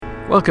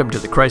Welcome to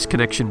the Christ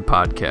Connection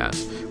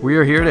Podcast. We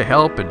are here to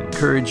help and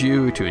encourage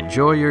you to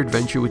enjoy your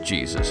adventure with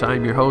Jesus.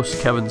 I'm your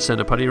host, Kevin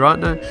Senapati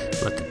Ratna.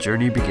 Let the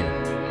journey begin.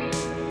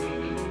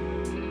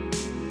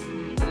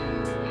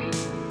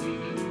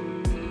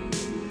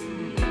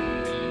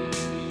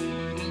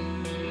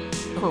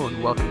 Hello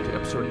and welcome to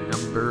episode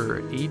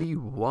number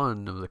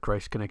 81 of the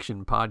Christ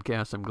Connection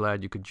Podcast. I'm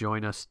glad you could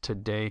join us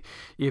today.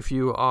 If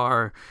you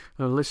are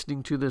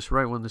listening to this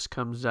right when this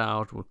comes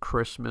out, well,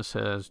 Christmas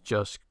has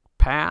just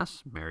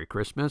passed. Merry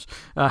Christmas.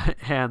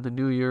 And the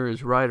New Year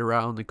is right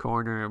around the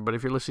corner. But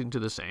if you're listening to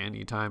this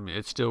anytime,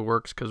 it still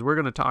works, because we're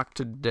going to talk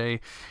today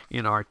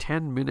in our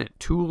 10-minute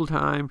tool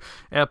time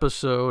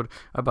episode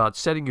about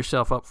setting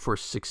yourself up for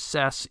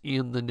success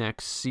in the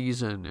next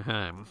season.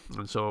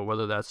 And so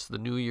whether that's the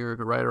New Year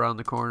right around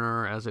the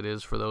corner, as it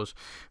is for those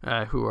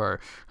who are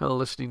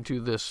listening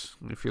to this,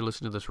 if you're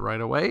listening to this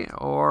right away,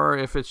 or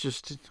if it's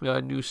just a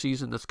new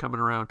season that's coming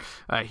around,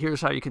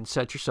 here's how you can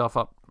set yourself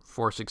up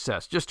for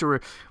success. Just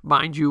to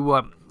remind you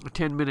what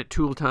 10-minute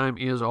tool time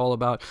is all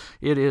about.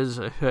 It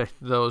is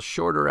those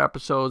shorter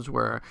episodes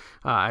where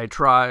I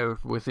try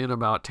within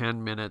about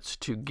 10 minutes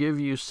to give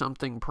you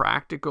something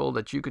practical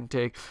that you can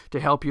take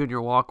to help you in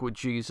your walk with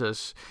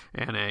Jesus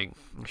in a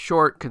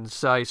short,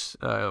 concise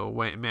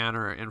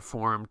manner and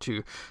form,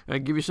 to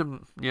give you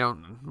some,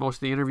 most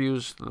of the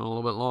interviews a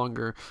little bit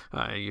longer.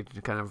 You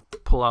can kind of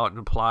pull out and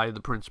apply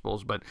the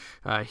principles, but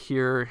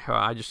here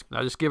I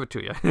just give it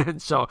to you. And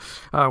so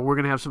we're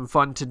going to have some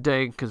fun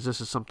today, because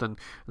this is something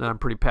that I'm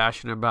pretty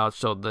passionate about.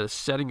 So the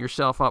setting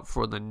yourself up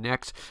for the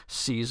next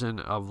season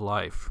of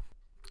life.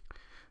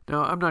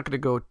 Now, I'm not going to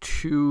go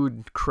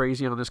too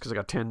crazy on this because I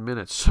got 10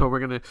 minutes, so we're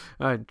going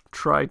to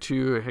try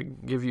to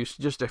give you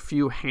just a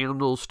few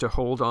handles to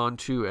hold on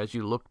to as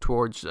you look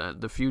towards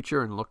the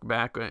future and look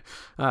back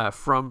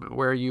from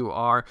where you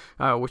are,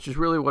 which is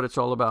really what it's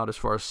all about as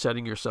far as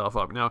setting yourself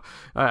up. Now,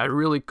 it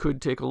really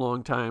could take a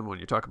long time when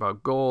you talk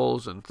about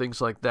goals and things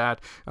like that,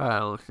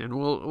 and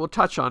we'll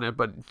touch on it,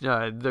 but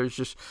there's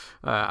just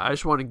I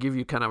just want to give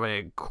you kind of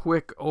a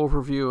quick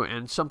overview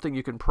and something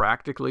you can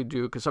practically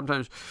do, because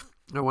sometimes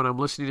when I'm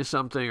listening to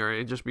something, or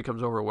it just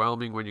becomes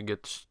overwhelming when you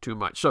get too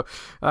much. So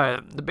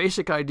the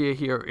basic idea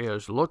here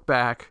is look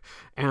back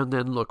and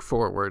then look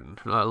forward.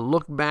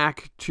 Look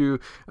back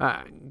to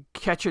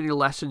catch any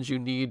lessons you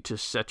need to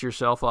set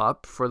yourself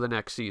up for the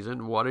next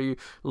season. What are you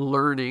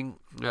learning?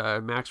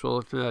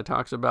 Maxwell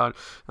talks about,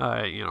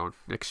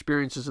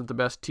 experience isn't the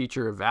best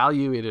teacher.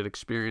 Evaluated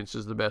experience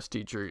is the best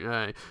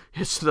teacher.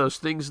 It's those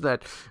things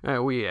that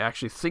we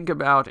actually think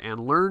about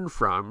and learn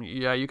from.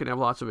 Yeah, you can have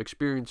lots of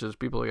experiences.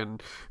 People can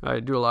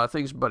do a lot of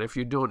things, but if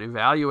you don't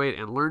evaluate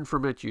and learn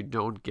from it, you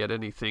don't get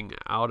anything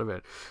out of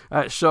it.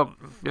 So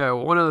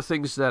one of the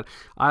things that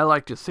I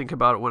like to think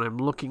about when I'm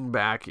looking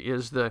back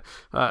is the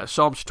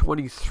Psalms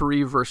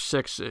 23 verse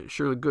 6.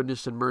 Surely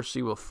goodness and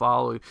mercy will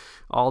follow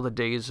all the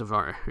days of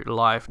our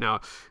life. Now,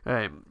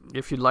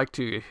 if you'd like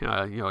to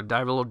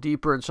dive a little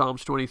deeper in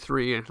Psalms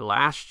 23,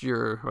 last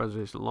year, as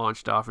it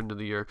launched off into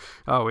the year,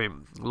 we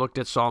looked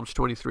at Psalms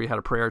 23, had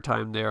a prayer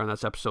time there, and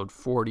that's episode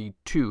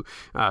 42.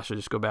 So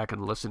just go back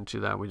and listen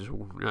to that. We just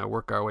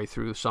work our way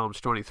through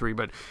Psalms 23.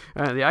 But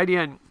the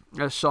idea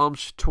in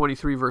Psalms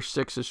 23 verse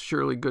 6 is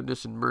surely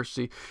goodness and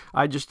mercy.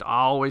 I just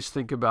always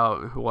think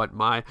about what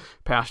my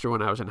pastor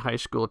when I was in high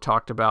school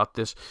talked about,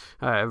 this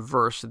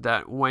verse,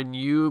 that when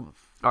you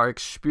are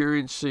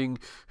experiencing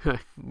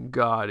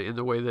God in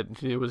the way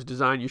that it was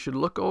designed, you should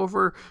look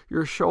over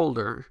your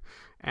shoulder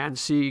and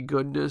see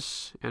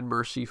goodness and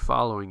mercy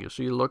following you.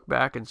 So you look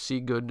back and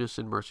see goodness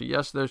and mercy.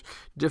 Yes, there's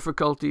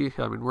difficulty.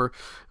 I mean, we're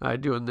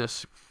doing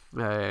this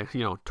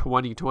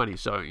 2020.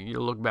 So you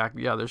look back,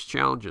 there's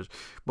challenges.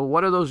 But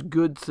what are those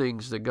good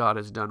things that God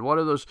has done? What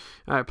are those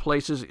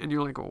places? And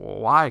you're like,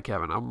 why,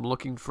 Kevin? I'm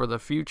looking for the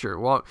future.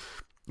 Well,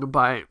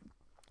 by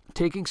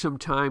taking some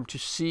time to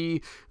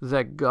see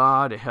that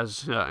God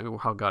has,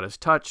 how God has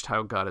touched,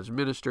 how God has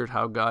ministered,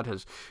 how God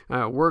has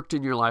worked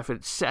in your life,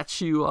 it sets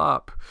you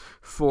up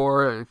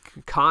for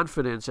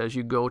confidence as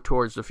you go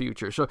towards the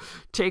future. So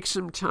take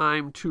some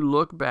time to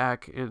look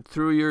back and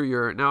through your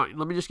year. Now,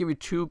 let me just give you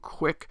two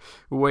quick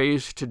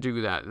ways to do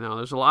that. Now,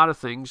 there's a lot of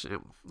things.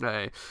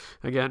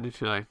 Again,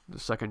 the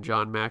second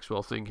John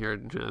Maxwell thing here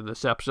in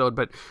this episode,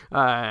 but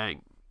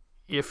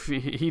if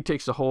he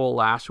takes the whole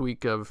last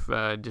week of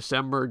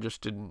December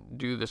just to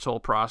do this whole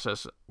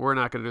process, we're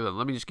not going to do that.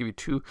 Let me just give you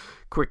two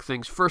quick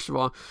things. First of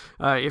all,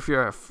 if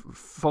you're a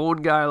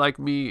phone guy like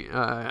me,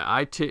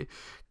 I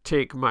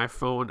take my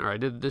phone, or I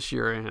did this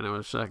year, and it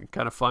was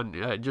kind of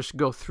fun, just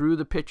go through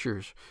the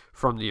pictures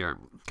from the year,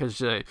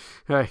 because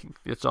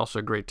it's also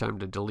a great time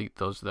to delete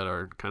those that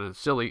are kind of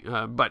silly,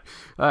 but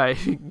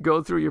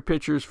go through your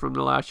pictures from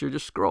the last year,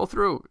 just scroll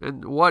through,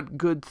 and what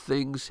good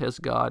things has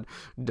God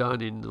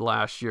done in the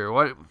last year?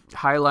 What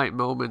highlight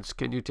moments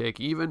can you take,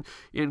 even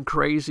in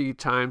crazy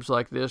times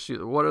like this?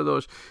 What are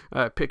those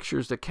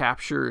pictures that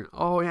capture,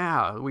 oh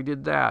yeah, we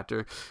did that,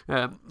 or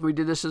we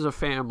did this as a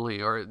family,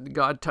 or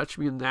God touched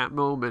me in that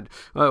moment, moment,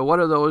 what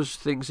are those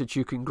things that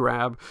you can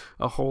grab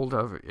a hold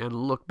of and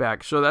look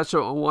back? So that's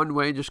one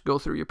way. Just go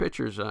through your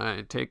pictures.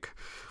 Take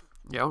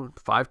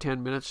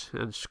 5-10 minutes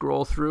and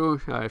scroll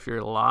through. If you're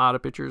a lot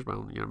of pictures,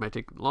 well, it might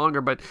take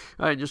longer, but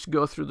just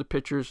go through the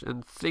pictures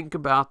and think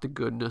about the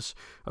goodness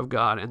of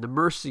God and the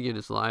mercy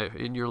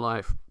in your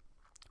life.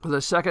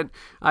 The second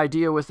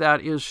idea with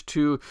that is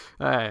to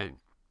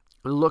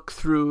look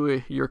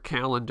through your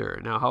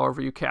calendar. Now,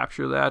 however you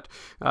capture that,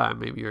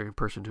 maybe you're a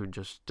person who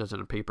just does it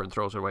on paper and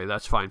throws it away.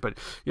 That's fine. But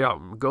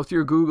go through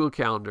your Google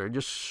Calendar and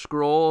just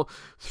scroll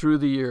through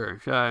the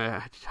year.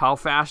 How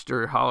fast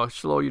or how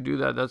slow you do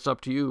that, that's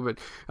up to you.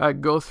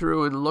 But go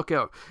through and look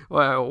at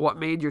what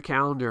made your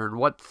calendar and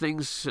what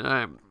things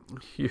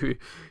you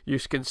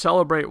can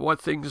celebrate.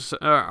 What things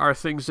are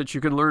things that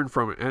you can learn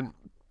from it, and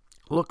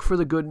look for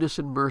the goodness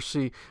and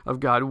mercy of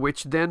God,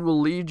 which then will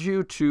lead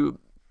you to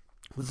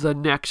the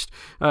next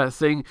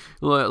thing,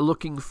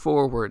 looking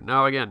forward.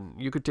 Now, again,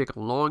 you could take a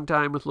long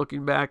time with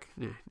looking back,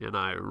 and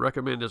I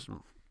recommend as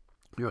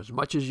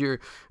much as you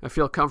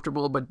feel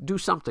comfortable, but do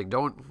something.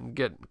 Don't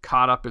get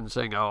caught up in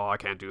saying, "Oh, I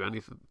can't do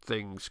any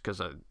things,"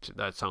 because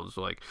that sounds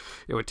like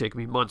it would take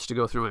me months to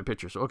go through my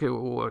pictures. Okay,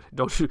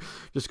 don't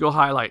just go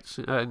highlights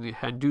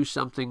and do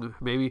something.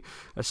 Maybe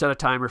set a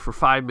timer for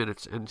 5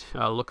 minutes and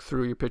look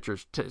through your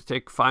pictures.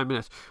 Take 5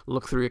 minutes,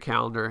 look through your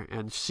calendar,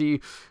 and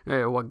see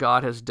what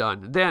God has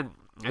done. Then,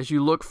 as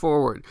you look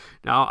forward,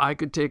 now I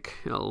could take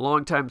a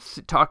long time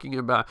talking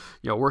about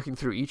working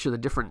through each of the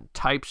different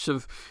types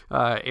of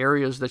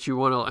areas that you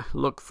want to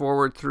look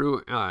forward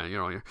through,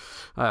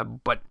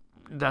 but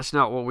that's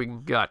not what we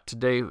got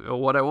today.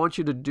 What I want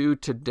you to do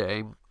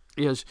today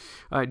is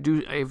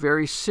do a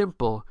very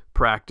simple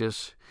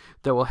practice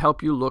that will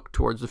help you look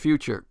towards the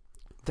future.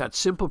 That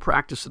simple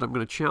practice that I'm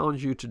going to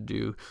challenge you to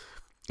do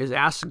is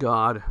ask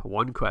God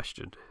one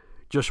question,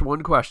 just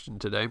one question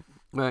today,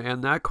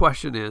 and that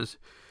question is,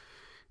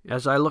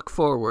 as I look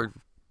forward,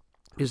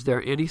 is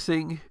there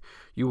anything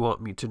you want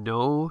me to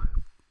know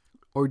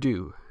or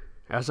do?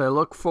 As I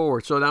look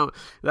forward. So now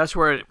that's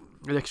where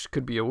this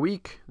could be a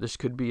week, this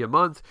could be a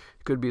month,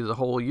 it could be the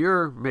whole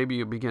year. Maybe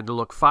you begin to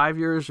look 5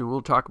 years, and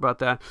we'll talk about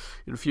that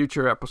in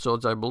future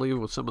episodes, I believe,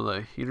 with some of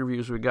the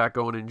interviews we got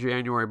going in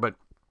January. But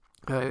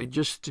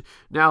just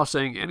now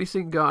saying,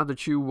 anything, God,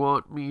 that you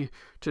want me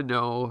to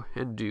know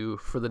and do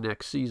for the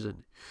next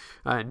season.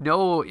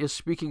 Know is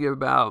speaking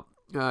about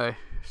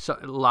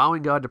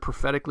allowing God to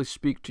prophetically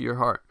speak to your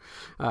heart.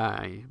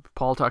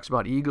 Paul talks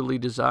about eagerly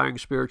desiring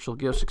spiritual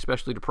gifts,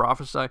 especially to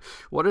prophesy.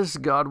 What does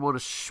God want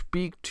to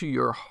speak to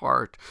your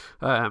heart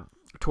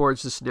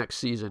towards this next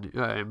season?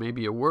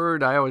 Maybe a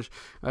word. I always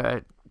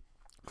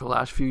for the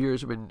last few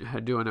years, I've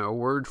been doing a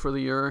word for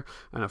the year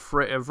and a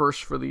verse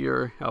for the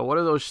year. What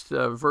are those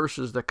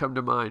verses that come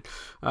to mind?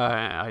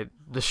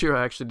 This year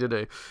I actually did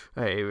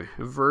a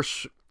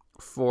verse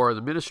for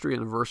the ministry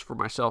and a verse for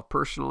myself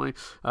personally,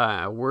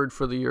 a word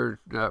for the year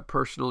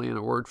personally and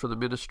a word for the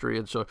ministry.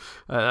 And so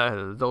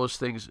those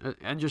things,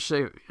 and just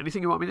say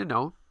anything you want me to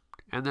know.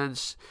 And then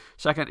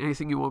second,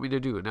 anything you want me to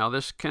do. Now,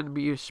 this can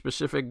be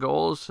specific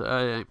goals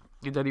that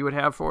he would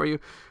have for you,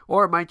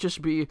 or it might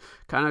just be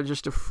kind of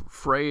just a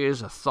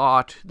phrase, a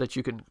thought that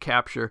you can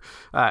capture.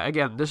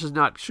 Again, this is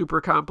not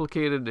super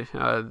complicated,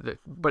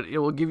 but it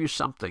will give you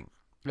something.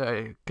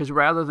 Because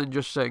rather than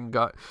just saying,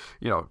 God,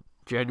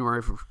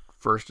 January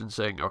 1st and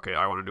saying, okay,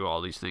 I want to do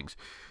all these things,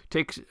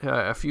 take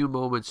a few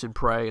moments and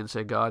pray and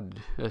say,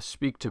 God,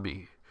 speak to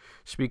me.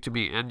 Speak to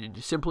me, and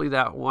simply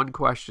that one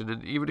question.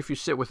 And even if you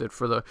sit with it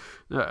for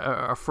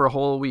a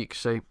whole week,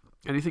 say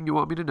anything you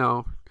want me to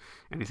know,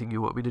 anything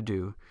you want me to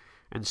do,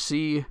 and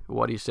see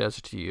what he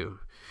says to you.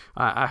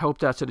 I hope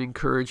that's an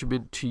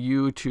encouragement to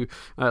you to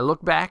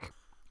look back,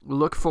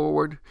 look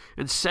forward,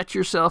 and set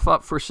yourself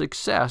up for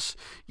success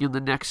in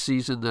the next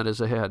season that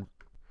is ahead.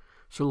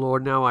 So,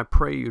 Lord, now I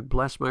pray you'd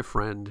bless my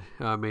friend.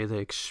 May they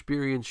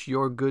experience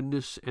your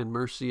goodness and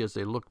mercy as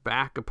they look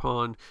back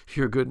upon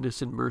your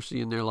goodness and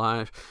mercy in their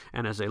life.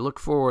 And as they look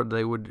forward,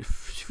 they would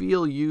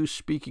feel you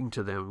speaking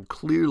to them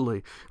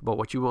clearly about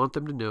what you want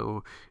them to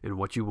know and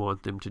what you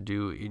want them to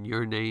do. In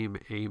your name,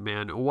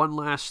 amen. One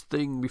last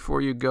thing before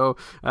you go.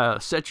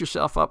 Set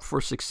yourself up for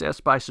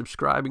success by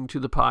subscribing to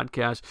the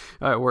podcast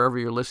wherever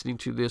you're listening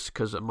to this,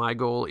 because my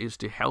goal is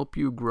to help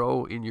you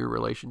grow in your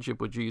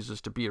relationship with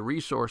Jesus, to be a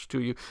resource to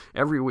you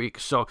every week.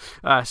 So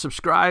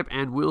subscribe,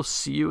 and we'll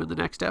see you in the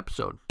next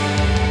episode.